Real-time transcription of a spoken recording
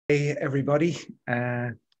Hey everybody,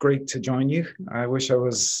 great to join you. I wish I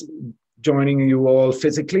was joining you all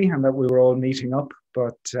physically and that we were all meeting up,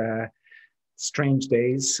 but strange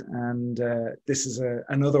days. And this is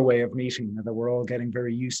another way of meeting that we're all getting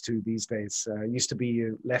very used to these days. Used to be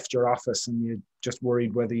you left your office and you just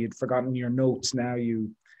worried whether you'd forgotten your notes. Now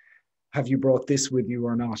have you brought this with you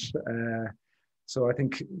or not? So I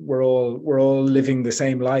think we're all living the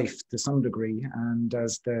same life to some degree. And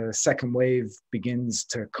as the second wave begins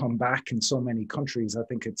to come back in so many countries, I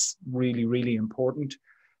think it's really, really important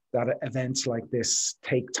that events like this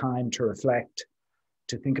take time to reflect,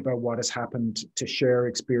 to think about what has happened, to share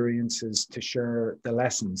experiences, to share the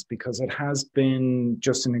lessons, because it has been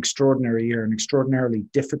just an extraordinary year, an extraordinarily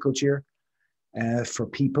difficult year for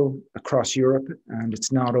people across Europe, and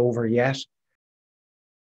it's not over yet.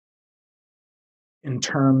 In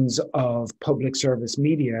terms of public service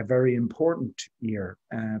media, a very important year,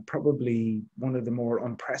 probably one of the more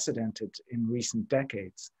unprecedented in recent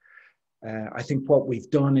decades. I think what we've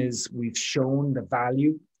done is we've shown the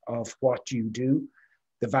value of what you do,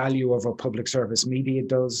 the value of what public service media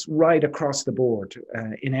does right across the board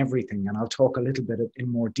in everything. And I'll talk a little bit in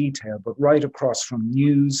more detail, but right across from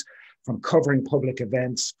news, from covering public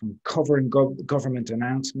events, from covering government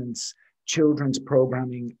announcements, children's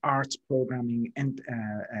programming, arts programming, and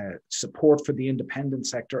support for the independent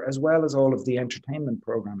sector, as well as all of the entertainment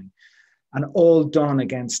programming, and all done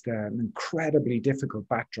against an incredibly difficult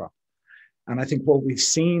backdrop. And I think what we've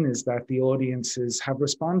seen is that the audiences have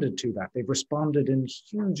responded to that. They've responded in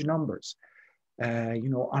huge numbers,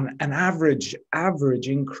 on an average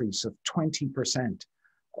increase of 20%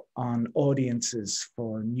 on audiences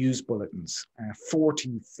for news bulletins,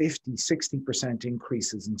 40, 50, 60%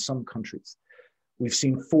 increases in some countries. We've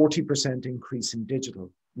seen 40% increase in digital.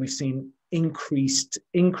 We've seen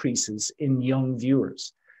increases in young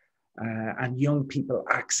viewers and young people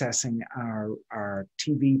accessing our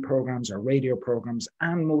TV programs, our radio programs,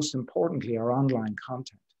 and most importantly, our online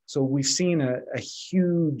content. So we've seen a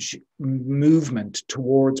huge movement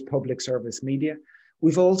towards public service media.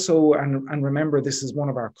 We've also, and remember, this is one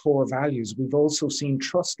of our core values, we've also seen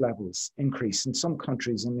trust levels increase in some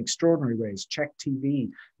countries in extraordinary ways. Czech TV,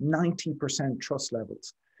 90% trust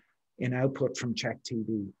levels in output from Czech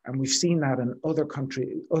TV. And we've seen that in other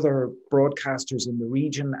broadcasters in the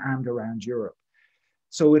region and around Europe.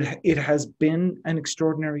 So it has been an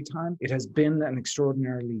extraordinary time. It has been an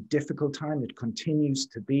extraordinarily difficult time. It continues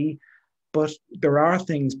to be. But there are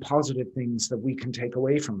things, positive things that we can take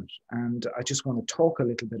away from it. And I just want to talk a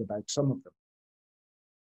little bit about some of them.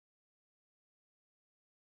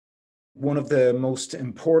 One of the most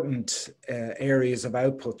important areas of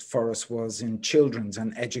output for us was in children's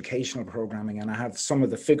and educational programming. And I have some of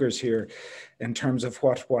the figures here in terms of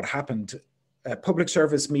what happened. Public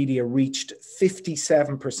service media reached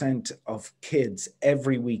 57% of kids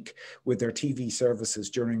every week with their TV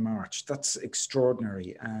services during March. That's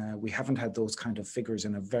extraordinary. We haven't had those kind of figures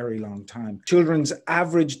in a very long time. Children's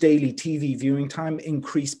average daily TV viewing time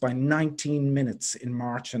increased by 19 minutes in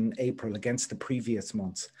March and April against the previous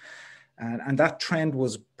months. And that trend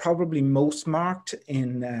was probably most marked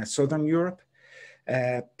in Southern Europe.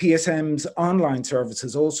 PSM's online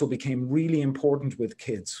services also became really important with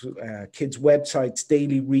kids. Kids' websites'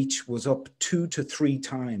 daily reach was up 2 to 3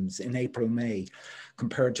 times in April, May,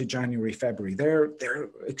 compared to January, February. They're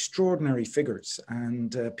extraordinary figures,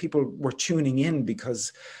 and people were tuning in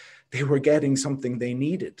because they were getting something they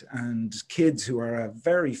needed. And kids, who are a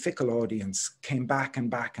very fickle audience, came back and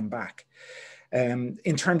back and back.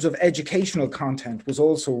 In terms of educational content was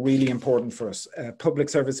also really important for us. Public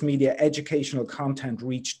service media educational content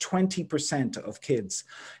reached 20% of kids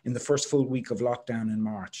in the first full week of lockdown in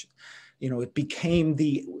March. We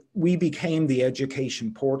became the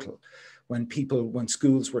education portal when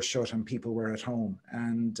schools were shut and people were at home.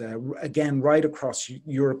 And again, right across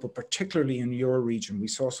Europe, but particularly in your region, we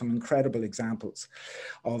saw some incredible examples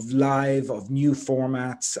of new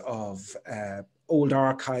formats, of old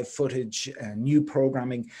archive footage, new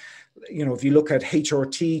programming. If you look at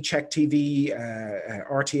HRT, Czech TV,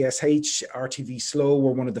 RTSH, RTV Slow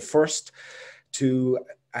were one of the first to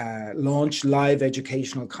launch live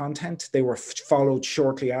educational content. They were followed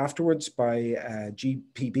shortly afterwards by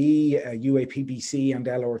GPB, UAPBC and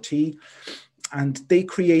LRT. And they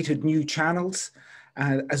created new channels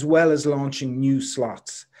as well as launching new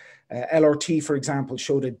slots. LRT, for example,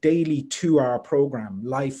 showed a daily 2-hour program,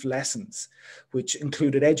 Life Lessons, which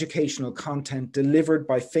included educational content delivered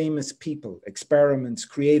by famous people, experiments,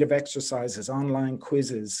 creative exercises, online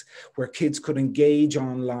quizzes, where kids could engage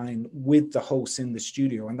online with the hosts in the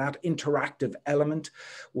studio. And that interactive element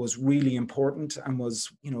was really important and was,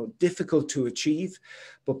 difficult to achieve,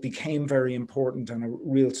 but became very important and a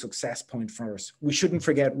real success point for us. We shouldn't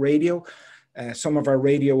forget radio. Some of our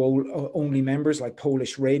radio-only members, like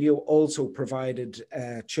Polish Radio, also provided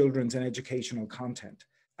children's and educational content.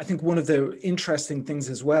 I think one of the interesting things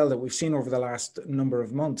as well that we've seen over the last number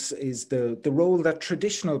of months is the role that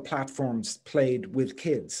traditional platforms played with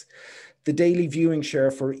kids. The daily viewing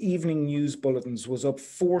share for evening news bulletins was up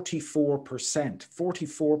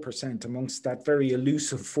 44% amongst that very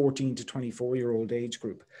elusive 14 to 24-year-old age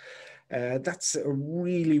group. That's a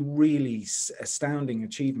really, really astounding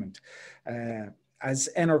achievement. As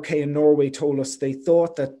NRK in Norway told us, they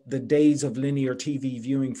thought that the days of linear TV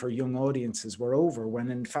viewing for young audiences were over,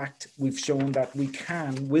 when in fact we've shown that we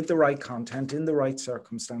can, with the right content, in the right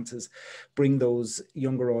circumstances, bring those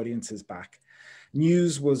younger audiences back.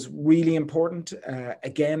 News was really important,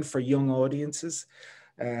 again, for young audiences,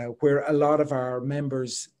 where a lot of our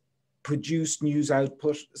members produced news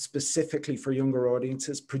output specifically for younger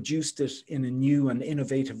audiences, produced it in a new and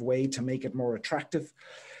innovative way to make it more attractive.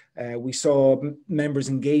 We saw members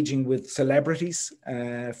engaging with celebrities,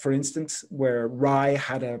 for instance, where RAI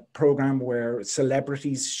had a program where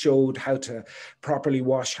celebrities showed how to properly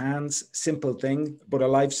wash hands, simple thing, but a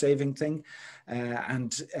life-saving thing.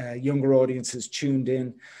 And younger audiences tuned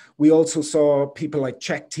in. We also saw people like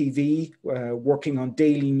Czech TV working on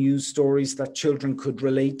daily news stories that children could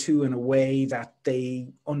relate to in a way that they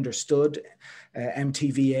understood.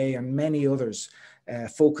 MTVA and many others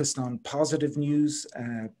focused on positive news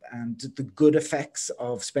and the good effects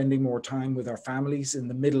of spending more time with our families in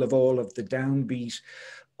the middle of all of the downbeat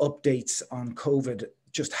updates on COVID.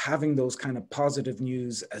 Just having those kind of positive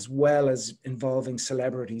news, as well as involving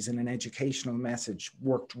celebrities in an educational message,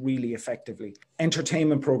 worked really effectively.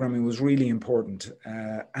 Entertainment programming was really important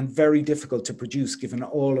and very difficult to produce given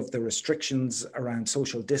all of the restrictions around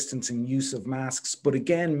social distancing, use of masks. But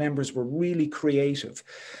again, members were really creative,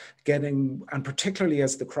 and particularly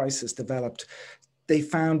as the crisis developed, they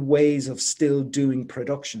found ways of still doing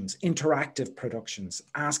productions, interactive productions,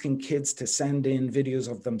 asking kids to send in videos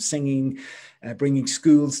of them singing, bringing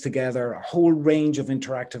schools together, a whole range of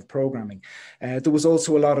interactive programming. There was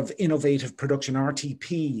also a lot of innovative production.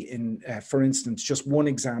 RTP, for instance, just one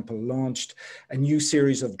example, launched a new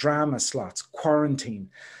series of drama slots, Quarantine,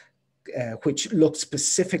 which looked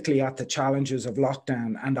specifically at the challenges of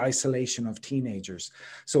lockdown and isolation of teenagers.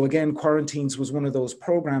 So again, Quarantines was one of those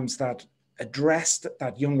programs that addressed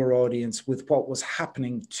that younger audience with what was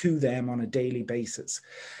happening to them on a daily basis.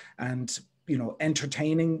 And,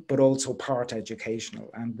 entertaining, but also part educational,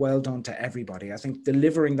 and well done to everybody. I think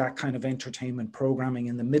delivering that kind of entertainment programming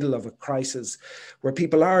in the middle of a crisis where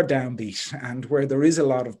people are downbeat and where there is a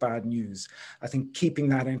lot of bad news, I think keeping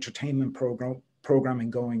that entertainment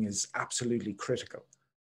programming going is absolutely critical.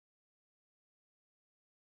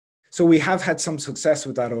 So we have had some success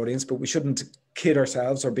with that audience, but we shouldn't kid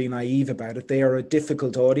ourselves or be naive about it. They are a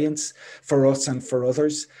difficult audience for us and for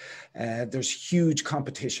others. There's huge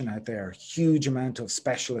competition out there, huge amount of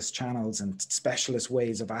specialist channels and specialist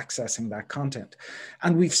ways of accessing that content.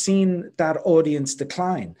 And we've seen that audience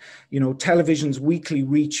decline. Television's weekly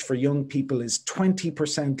reach for young people is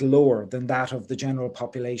 20% lower than that of the general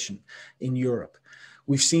population in Europe.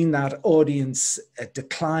 We've seen that audience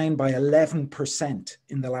decline by 11%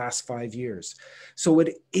 in the last 5 years. So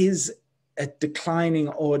it is a declining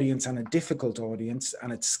audience and a difficult audience,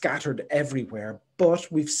 and it's scattered everywhere.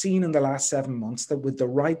 But we've seen in the last 7 months that with the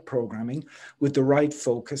right programming, with the right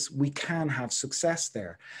focus, we can have success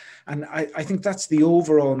there. And I think that's the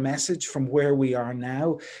overall message from where we are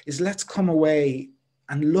now, is let's come away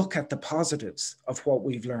and look at the positives of what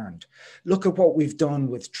we've learned. Look at what we've done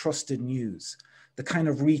with trusted news, the kind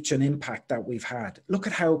of reach and impact that we've had. Look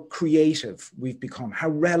at how creative we've become, how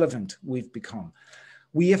relevant we've become.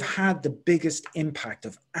 We have had the biggest impact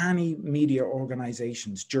of any media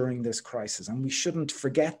organizations during this crisis, and we shouldn't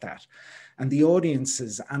forget that. And the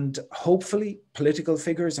audiences and hopefully political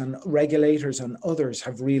figures and regulators and others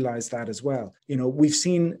have realized that as well. We've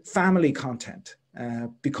seen family content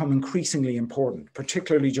become increasingly important,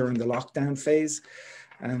 particularly during the lockdown phase.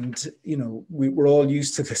 And, we're all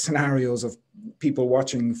used to the scenarios of people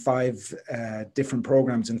watching 5 different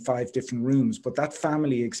programs in 5 different rooms, but that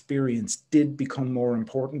family experience did become more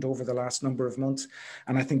important over the last number of months.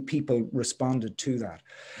 And I think people responded to that.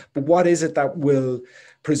 But what is it that will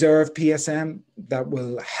preserve PSM, that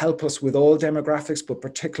will help us with all demographics, but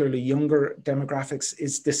particularly younger demographics,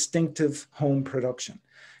 is distinctive home production,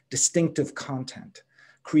 distinctive content,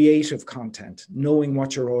 creative content, knowing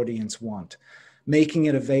what your audience want, making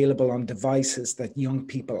it available on devices that young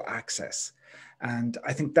people access. And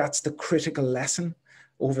I think that's the critical lesson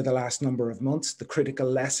over the last number of months, the critical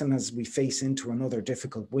lesson as we face into another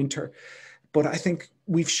difficult winter. But I think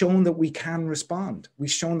we've shown that we can respond.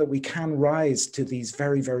 We've shown that we can rise to these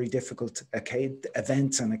very, very difficult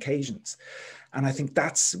events and occasions. And I think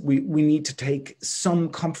we need to take some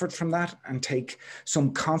comfort from that and take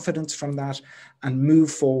some confidence from that and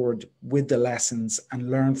move forward with the lessons and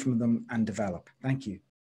learn from them and develop. Thank you.